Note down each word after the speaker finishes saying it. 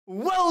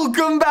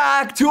Welcome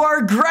back to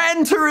our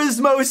Gran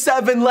Turismo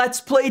 7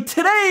 Let's Play.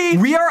 Today,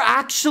 we are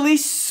actually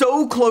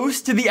so close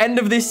to the end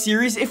of this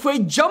series. If we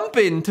jump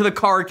into the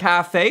car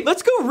cafe,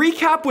 let's go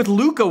recap with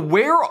Luca.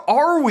 Where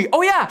are we?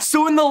 Oh yeah,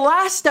 so in the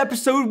last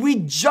episode, we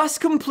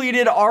just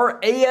completed our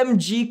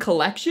AMG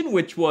collection,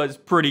 which was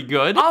pretty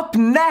good. Up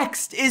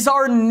next is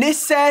our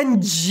Nissan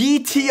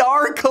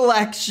GTR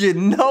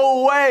collection.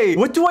 No way.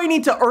 What do I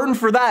need to earn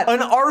for that? An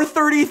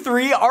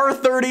R33,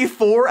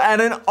 R34,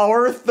 and an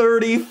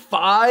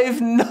R35?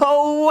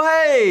 No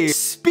way.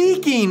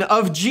 Speaking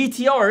of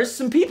GTRs,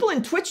 some people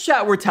in Twitch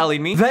chat were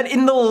telling me that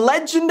in the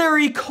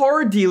legendary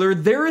car dealer,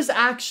 there is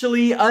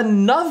actually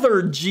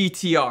another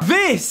GTR.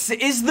 This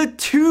is the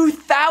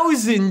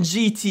 2000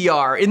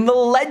 GTR in the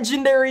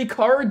legendary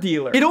car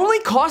dealer. It only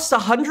costs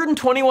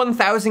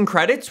 121,000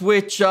 credits,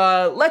 which,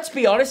 let's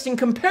be honest, in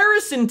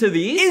comparison to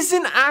these,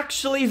 isn't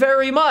actually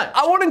very much.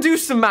 I want to do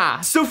some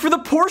math. So for the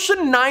Porsche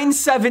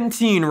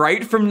 917,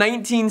 right, from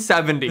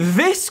 1970,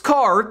 this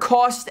car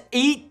cost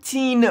 18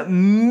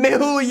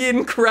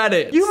 million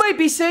credits. You might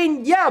be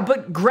saying, yeah,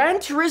 but Gran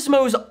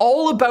Turismo is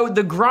all about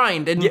the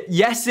grind, and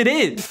yes, it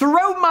is.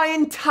 Throughout my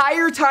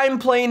entire time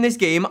playing this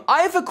game,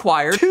 I've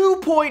acquired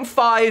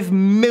 2.5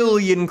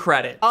 million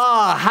credits.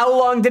 How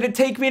long did it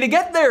take me to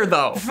get there,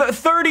 though?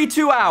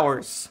 32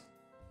 hours.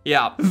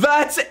 Yeah,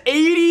 that's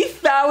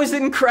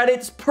 80,000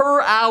 credits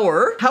per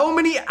hour. How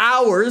many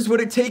hours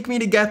would it take me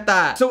to get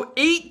that? So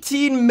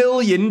 18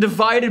 million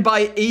divided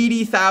by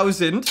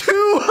 80,000,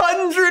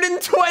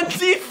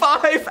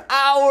 225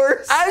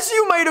 hours. As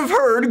you might have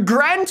heard,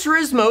 Gran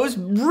Turismo's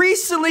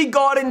recently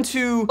got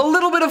into a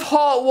little bit of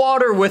hot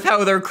water with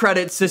how their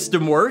credit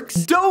system works.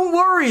 Don't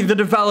worry, the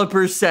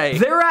developers say.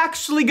 They're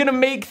actually gonna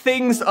make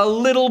things a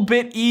little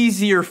bit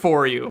easier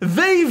for you.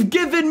 They've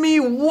given me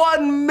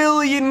 1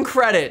 million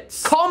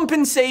credits.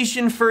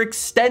 Compensation for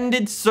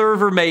extended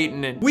server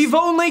maintenance. We've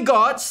only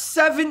got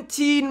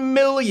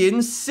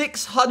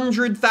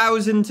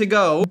 17,600,000 to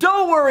go.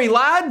 Don't worry,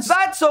 lads.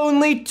 That's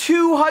only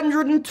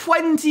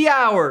 220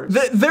 hours.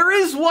 There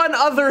is one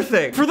other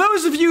thing. For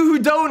those of you who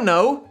don't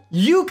know,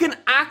 you can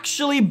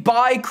actually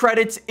buy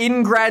credits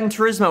in Gran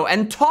Turismo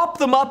and top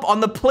them up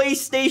on the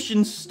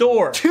PlayStation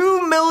Store.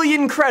 2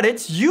 million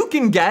credits you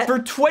can get for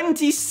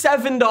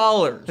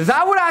 $27.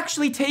 That would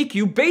actually take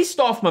you, based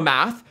off my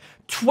math,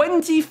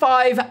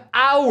 25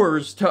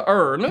 hours to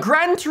earn.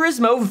 Gran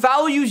Turismo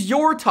values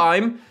your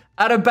time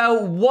at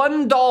about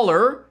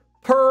 $1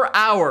 per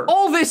hour.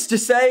 All this to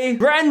say,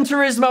 Gran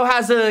Turismo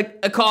has an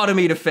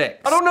economy to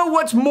fix. I don't know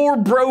what's more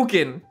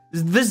broken,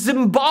 the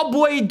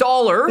Zimbabwe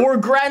dollar or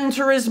Gran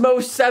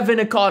Turismo 7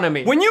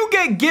 economy. When you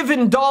get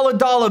given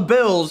dollar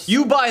bills,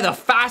 you buy the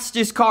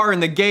fastest car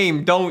in the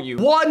game, don't you?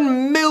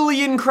 1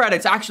 million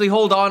credits. Actually,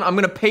 hold on. I'm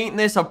gonna paint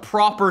this a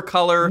proper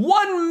color.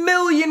 1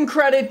 million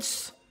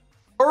credits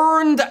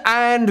earned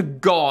and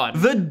gone.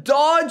 The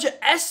Dodge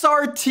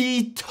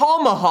SRT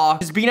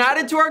Tomahawk has been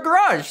added to our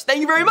garage.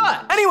 Thank you very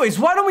much. Anyways,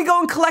 why don't we go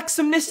and collect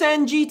some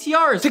Nissan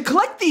GTRs? To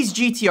collect these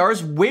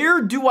GTRs,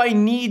 where do I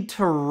need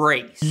to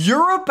race?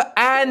 Europe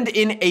and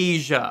in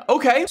Asia.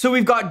 Okay, so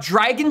we've got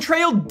Dragon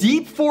Trail,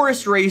 Deep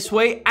Forest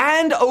Raceway,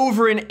 and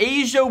over in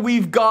Asia,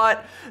 we've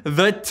got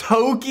the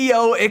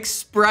Tokyo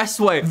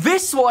Expressway.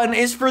 This one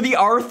is for the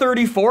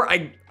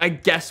R34. I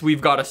guess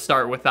we've got to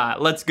start with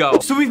that. Let's go.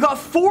 So we've got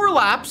 4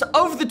 laps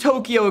of the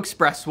Tokyo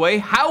Expressway.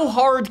 How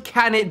hard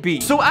can it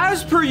be? So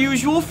as per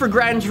usual for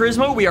Gran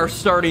Turismo, we are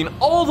starting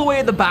all the way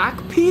at the back,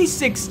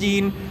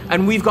 P16,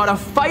 and we've got to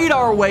fight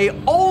our way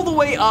all the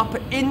way up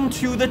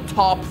into the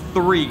top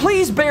 3.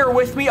 Please bear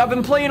with me. I've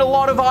been playing a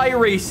lot of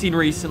iRacing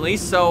recently,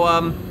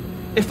 so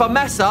if I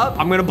mess up,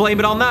 I'm gonna blame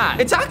it on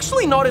that. It's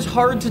actually not as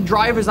hard to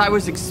drive as I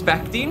was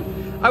expecting.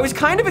 I was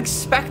kind of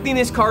expecting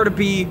this car to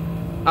be,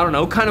 I don't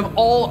know, kind of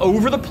all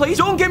over the place.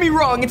 Don't get me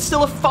wrong, it's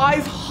still a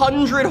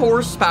 500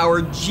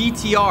 horsepower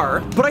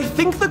GTR, but I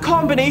think the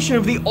combination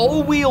of the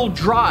all-wheel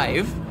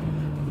drive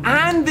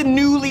and the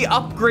newly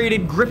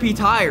upgraded grippy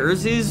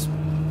tires is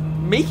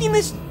making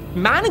this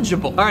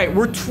manageable. All right,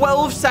 we're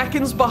 12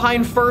 seconds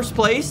behind first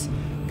place.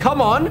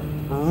 Come on.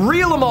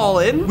 Reel them all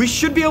in. We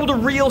should be able to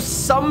reel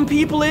some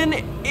people in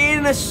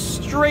a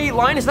straight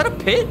line. Is that a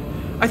pit?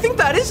 I think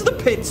that is the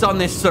pits on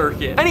this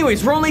circuit.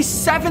 Anyways, we're only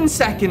 7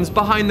 seconds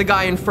behind the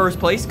guy in first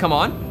place. Come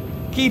on.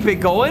 Keep it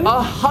going.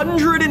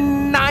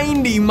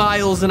 190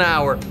 miles an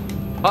hour.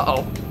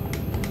 Uh-oh.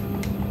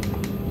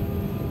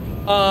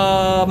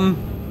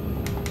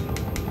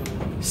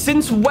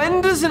 Since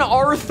when does an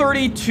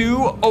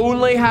R32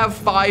 only have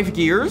 5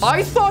 gears?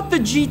 I thought the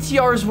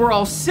GTRs were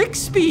all 6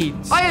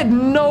 speeds. I had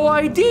no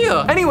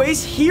idea.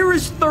 Anyways, here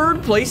is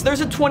third place.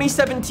 There's a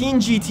 2017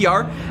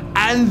 GTR,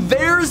 and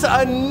there's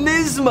a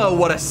Nismo.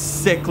 What a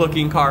sick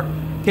looking car.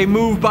 Okay,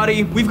 move,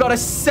 buddy. We've got to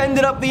send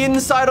it up the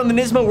inside on the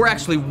Nismo. We're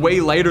actually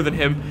way later than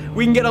him.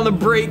 We can get on the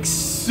brakes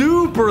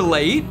super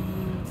late.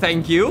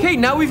 Thank you. Okay,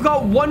 now we've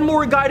got one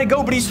more guy to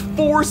go, but he's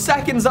 4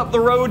 seconds up the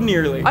road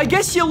nearly. I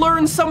guess you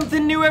learn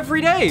something new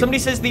every day. Somebody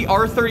says the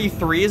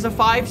R33 is a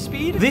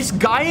 5-speed. This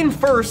guy in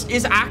first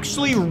is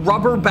actually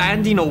rubber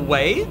banding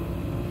away.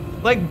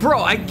 Like,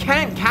 bro, I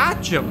can't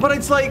catch him. But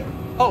it's like,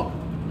 oh.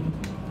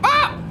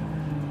 Ah!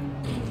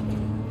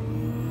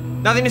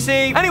 Nothing to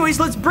see. Anyways,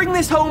 let's bring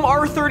this home,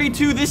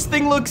 R32. This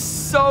thing looks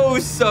so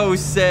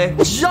sick.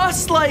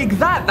 Just like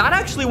that. That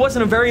actually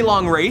wasn't a very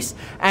long race,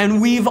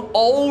 and we've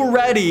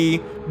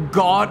already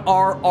got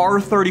our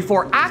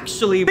R34.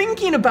 Actually,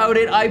 thinking about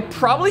it, I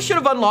probably should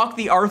have unlocked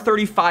the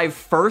R35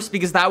 first,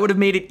 because that would have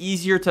made it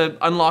easier to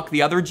unlock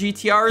the other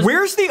GTRs.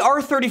 Where's the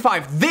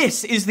R35?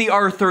 This is the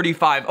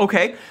R35.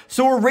 Okay,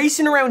 so we're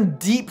racing around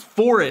deep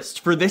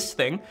forest for this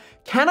thing.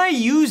 Can I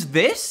use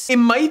this? It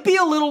might be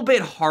a little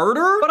bit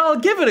harder, but I'll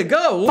give it a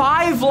go.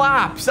 5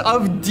 laps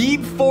of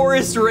deep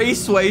forest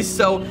raceway,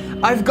 so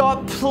I've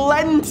got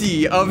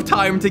plenty of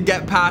time to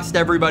get past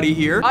everybody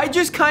here. I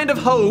just kind of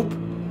hope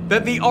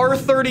that the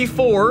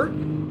R34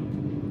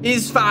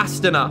 is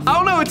fast enough. I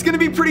don't know, it's gonna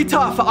be pretty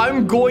tough.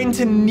 I'm going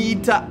to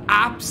need to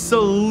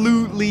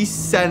absolutely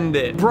send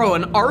it. Bro,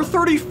 an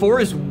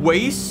R34 is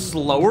way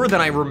slower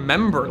than I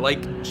remember.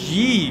 Like,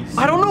 geez.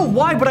 I don't know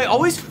why, but I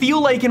always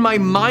feel like in my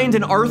mind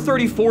an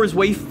R34 is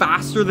way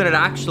faster than it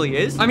actually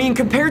is. I mean,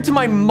 compared to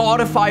my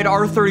modified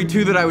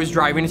R32 that I was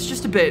driving, it's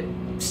just a bit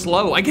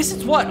slow. I guess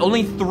it's what,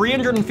 only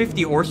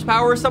 350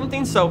 horsepower or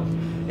something? So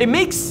it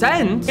makes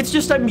sense. It's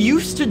just I'm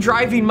used to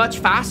driving much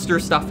faster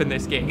stuff in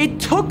this game. It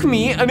took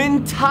me an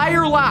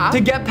entire lap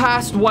to get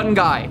past one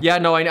guy. Yeah,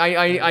 no,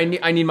 I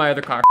need my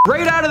other car.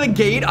 Right out of the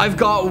gate, I've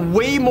got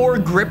way more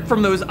grip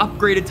from those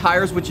upgraded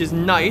tires, which is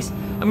nice.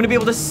 I'm gonna be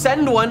able to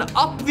send one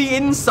up the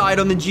inside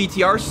on the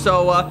GTR,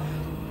 so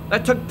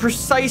that took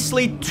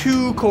precisely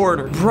 2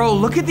 quarters. Bro,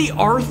 look at the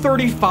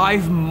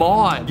R35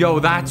 mod. Yo,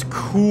 that's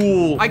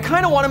cool. I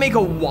kind of want to make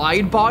a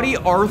wide body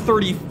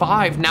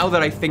R35 now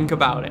that I think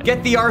about it.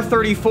 Get the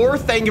R34.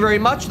 Thank you very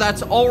much.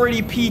 That's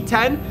already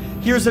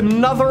P10. Here's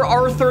another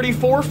R34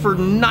 for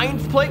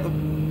 9th place.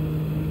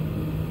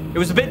 It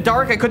was a bit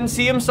dark. I couldn't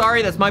see him.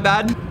 Sorry, that's my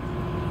bad.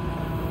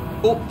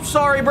 Oh,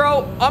 sorry,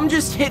 bro. I'm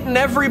just hitting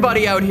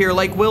everybody out here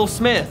like Will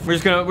Smith. We're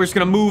just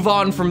gonna move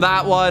on from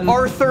that one.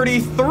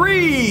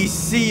 R33,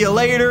 see you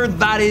later.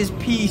 That is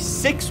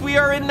P6 we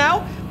are in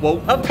now.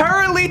 Whoa.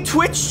 Apparently,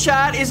 Twitch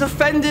chat is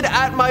offended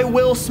at my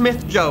Will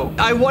Smith joke.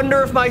 I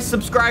wonder if my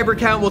subscriber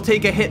count will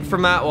take a hit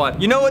from that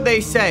one. You know what they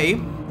say?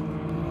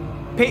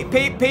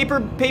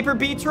 Paper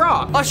beats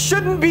rock. I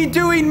shouldn't be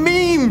doing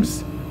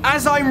memes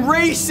as I'm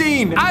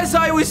racing. As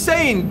I was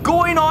saying,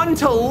 going on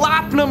to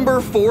lap number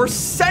 4,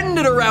 send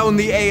it around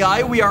the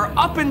AI. We are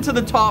up into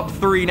the top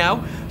 3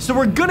 now, so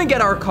we're gonna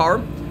get our car.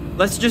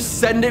 Let's just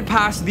send it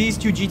past these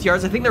 2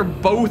 GTRs. I think they're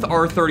both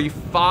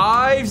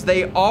R35s.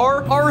 They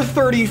are.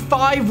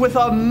 R35 with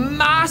a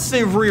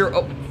massive rear.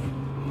 Oh.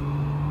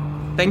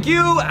 Thank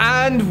you,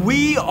 and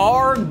we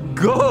are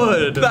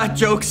good. That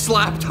joke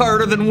slapped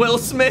harder than Will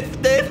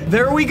Smith did.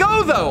 There we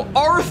go, though.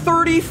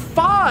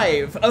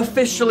 R35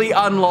 officially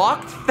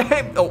unlocked.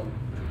 Oh,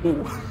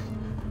 ooh.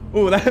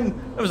 Ooh, that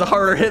was a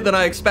harder hit than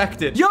I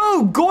expected.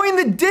 Yo, going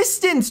the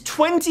distance,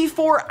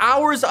 24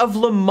 hours of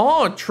Le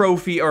Mans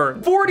trophy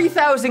earned.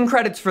 40,000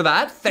 credits for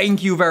that.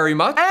 Thank you very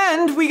much.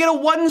 And we get a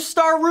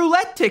 1-star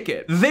roulette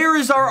ticket.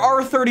 There's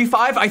our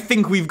R35. I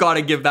think we've got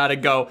to give that a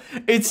go.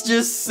 It's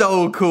just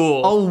so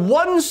cool. A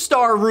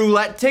 1-star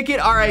roulette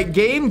ticket. All right,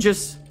 game,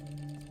 just,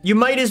 you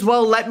might as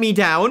well let me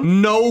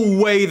down. No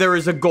way there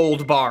is a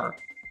gold bar.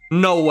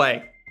 No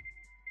way.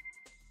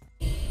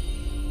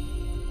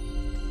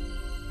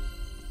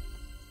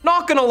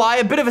 Not gonna lie,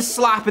 a bit of a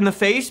slap in the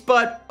face,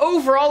 but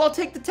overall, I'll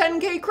take the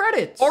 10K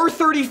credits.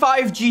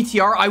 R35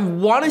 GTR, I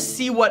wanna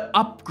see what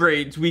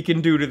upgrades we can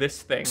do to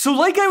this thing. So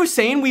like I was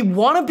saying, we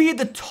wanna be at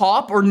the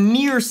top or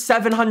near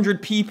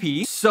 700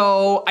 PP.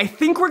 So I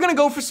think we're gonna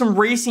go for some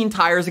racing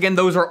tires. Again,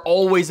 those are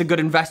always a good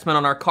investment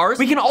on our cars.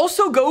 We can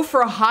also go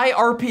for a high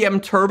RPM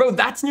turbo.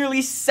 That's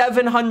nearly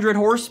 700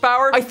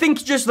 horsepower. I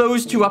think just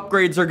those 2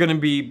 upgrades are gonna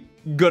be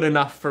good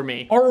enough for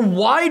me. Our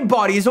wide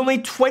body is only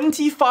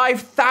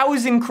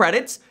 25,000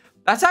 credits.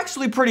 That's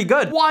actually pretty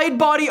good. Wide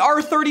body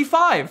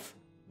R35.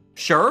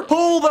 Sure.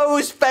 Pull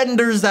those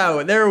fenders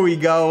out. There we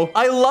go.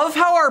 I love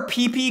how our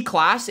PP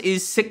class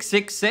is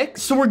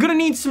 666. So we're gonna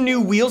need some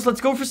new wheels.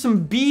 Let's go for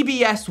some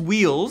BBS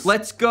wheels.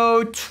 Let's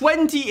go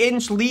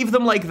 20-inch, leave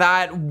them like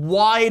that.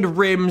 Wide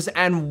rims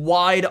and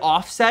wide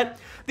offset.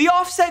 The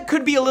offset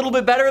could be a little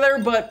bit better there,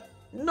 but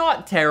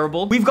not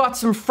terrible. We've got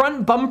some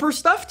front bumper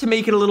stuff to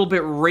make it a little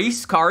bit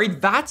race car-y.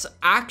 That's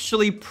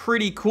actually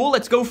pretty cool.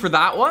 Let's go for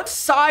that one.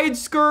 Side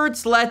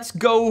skirts, let's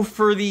go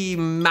for the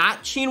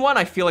matching one.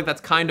 I feel like that's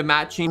kind of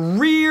matching.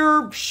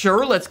 Rear,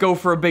 sure, let's go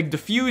for a big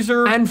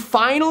diffuser. And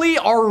finally,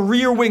 our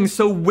rear wing.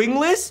 So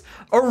wingless,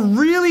 a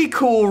really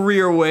cool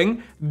rear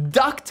wing,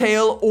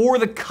 ducktail, or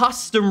the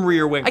custom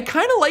rear wing. I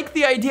kind of like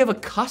the idea of a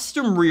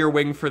custom rear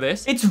wing for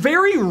this. It's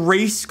very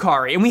race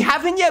car-y, and we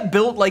haven't yet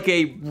built like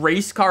a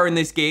race car in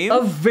this game.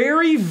 A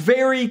very,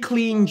 very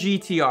clean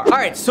GTR. All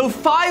right, so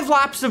 5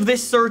 laps of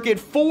this circuit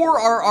for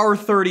our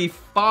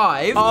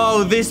R35.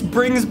 Oh, this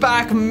brings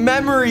back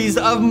memories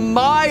of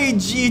my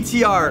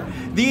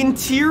GTR. The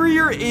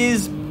interior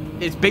is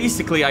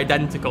basically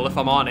identical, if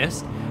I'm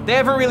honest. They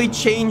haven't really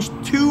changed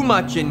too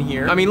much in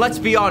here. I mean, let's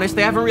be honest,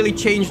 they haven't really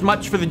changed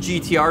much for the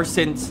GTR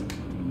since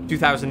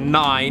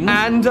 2009.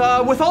 And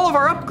with all of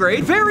our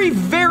upgrades, very,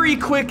 very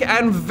quick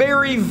and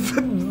very,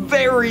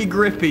 very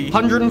grippy.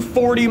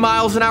 140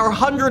 miles an hour,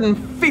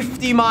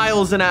 150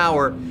 miles an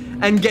hour.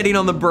 And getting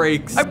on the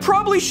brakes. I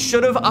probably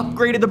should have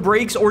upgraded the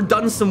brakes or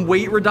done some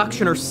weight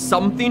reduction or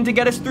something to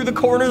get us through the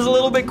corners a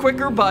little bit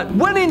quicker, but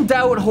when in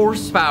doubt,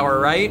 horsepower,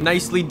 right?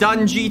 Nicely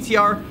done,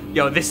 GTR.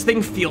 Yo, this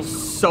thing feels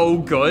so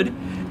good.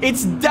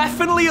 It's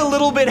definitely a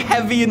little bit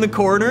heavy in the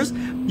corners.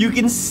 You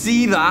can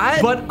see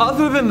that. But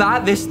other than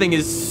that, this thing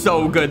is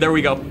so good. There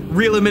we go.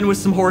 Reel him in with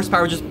some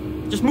horsepower.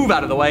 Just move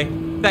out of the way.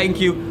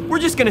 Thank you. We're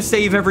just gonna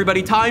save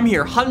everybody time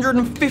here.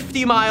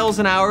 150 miles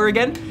an hour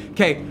again.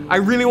 Okay, I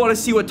really want to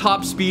see what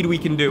top speed we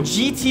can do.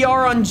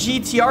 GTR on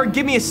GTR,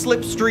 give me a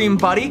slipstream,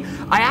 buddy.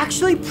 I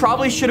actually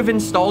probably should have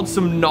installed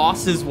some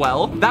NOS as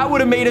well. That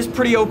would have made us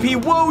pretty OP.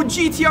 Whoa,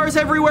 GTRs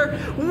everywhere.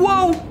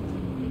 Whoa.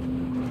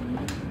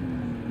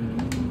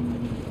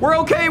 We're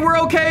okay, we're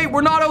okay.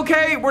 We're not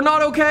okay, we're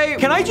not okay.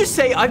 Can I just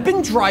say, I've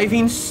been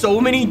driving so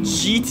many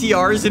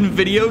GTRs in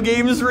video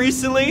games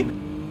recently.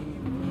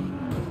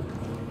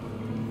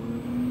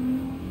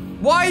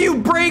 Why you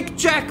brake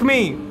check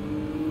me?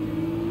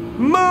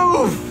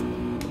 Move!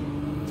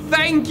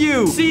 Thank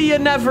you. See you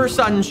never,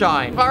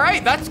 sunshine. All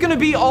right, that's gonna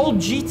be all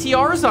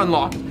GTRs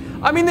unlocked.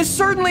 I mean, this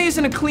certainly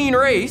isn't a clean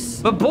race,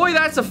 but boy,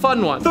 that's a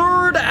fun one.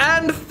 Third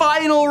and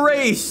final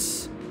race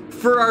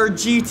for our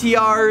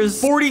GTRs.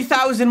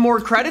 40,000 more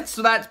credits,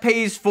 so that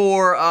pays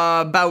for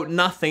about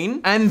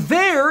nothing. And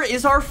there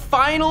is our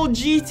final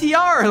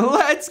GTR.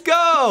 Let's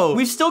go.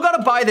 We've still got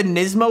to buy the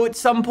Nismo at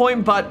some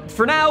point, but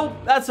for now,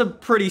 that's a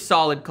pretty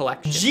solid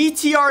collection.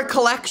 GTR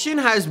collection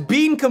has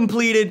been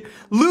completed.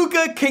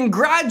 Luca,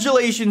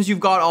 congratulations. You've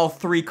got all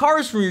 3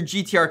 cars from your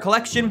GTR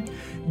collection.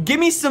 Give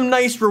me some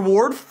nice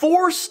reward.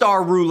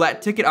 4-star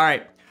roulette ticket. All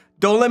right.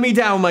 Don't let me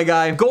down, my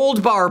guy.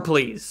 Gold bar,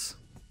 please.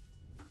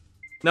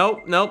 Nope,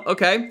 nope,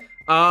 okay.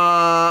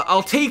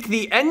 I'll take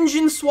the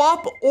engine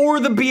swap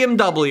or the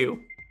BMW.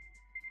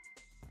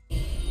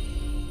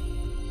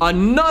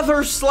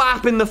 Another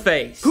slap in the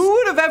face. Who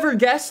would have ever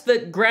guessed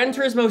that Gran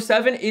Turismo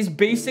 7 is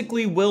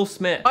basically Will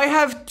Smith? I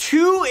have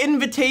 2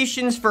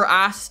 invitations for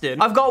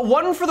Aston. I've got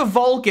one for the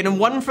Vulcan and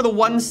one for the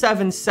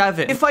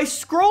 177. If I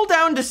scroll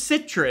down to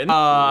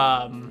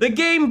Citroen, the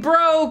game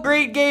broke.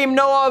 Great game,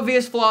 no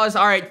obvious flaws.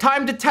 All right,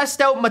 time to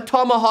test out my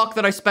Tomahawk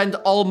that I spend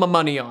all my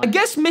money on. I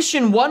guess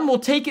mission 1 will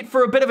take it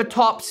for a bit of a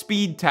top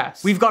speed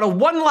test. We've got a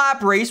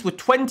 1-lap race with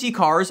 20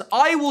 cars.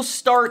 I will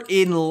start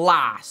in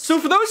last. So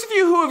for those of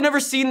you who have never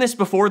seen this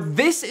before,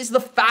 this is the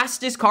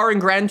fastest car in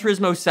Gran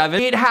Turismo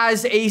 7. It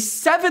has a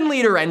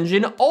 7-liter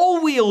engine,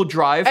 all-wheel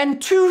drive,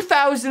 and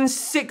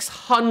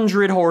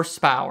 2,600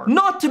 horsepower.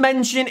 Not to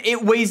mention,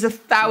 it weighs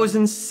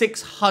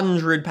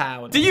 1,600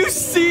 pounds. Do you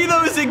see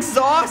those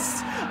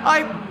exhausts?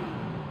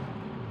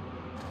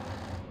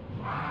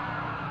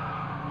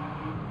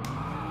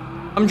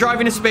 I'm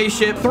driving a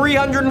spaceship.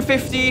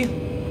 350.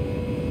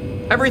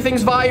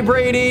 Everything's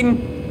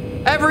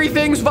vibrating.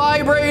 Everything's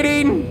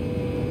vibrating.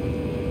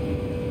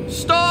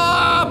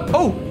 Stop!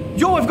 Oh,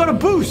 yo, I've got a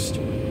boost.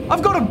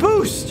 I've got a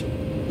boost.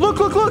 Look,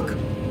 look, look.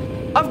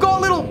 I've got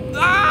little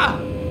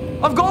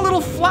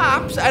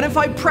flaps, and if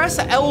I press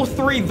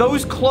L3,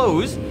 those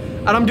close,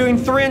 and I'm doing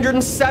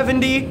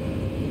 370,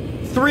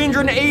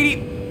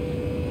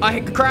 380. I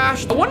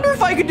crashed. I wonder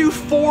if I could do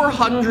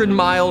 400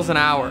 miles an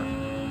hour.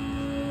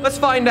 Let's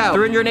find out.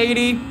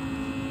 380,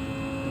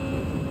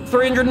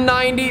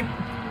 390.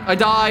 I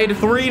died.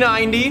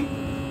 390.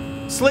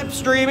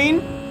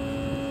 Slipstreaming.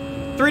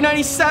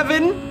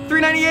 397,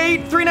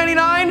 398,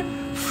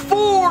 399,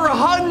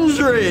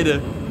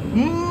 400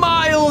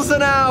 miles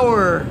an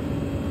hour.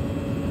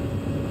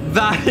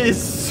 That is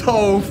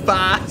so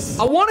fast.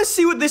 I want to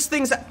see what this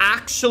thing's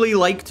actually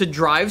like to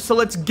drive, so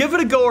let's give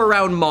it a go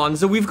around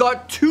Monza. We've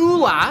got 2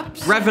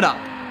 laps. Rev it up.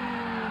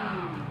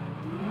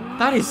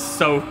 That is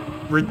so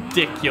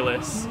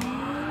ridiculous.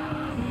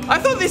 I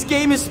thought this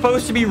game is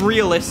supposed to be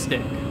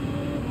realistic.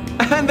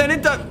 And then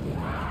it does.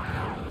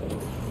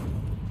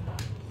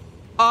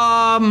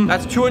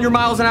 That's 200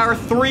 miles an hour,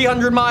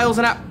 300 miles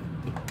an hour.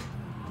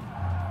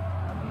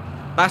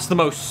 That's the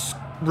most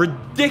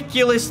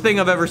ridiculous thing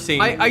I've ever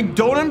seen. I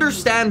don't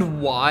understand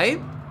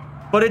why,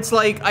 but it's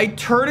like I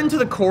turn into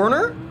the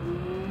corner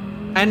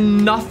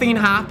and nothing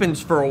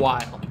happens for a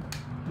while.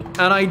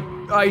 And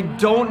I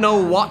don't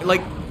know what,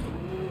 like,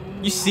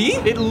 you see?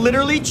 It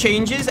literally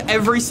changes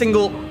every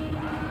single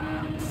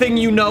thing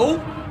you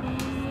know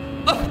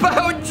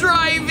about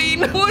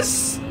driving a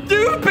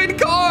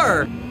stupid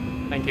car.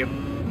 Thank you.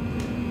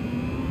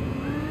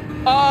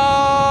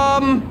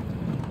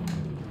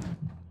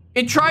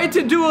 It tried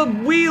to do a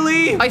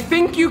wheelie. I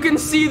think you can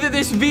see that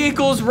this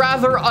vehicle's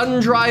rather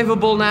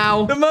undrivable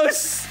now. The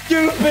most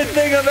stupid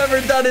thing I've ever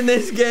done in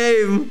this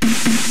game.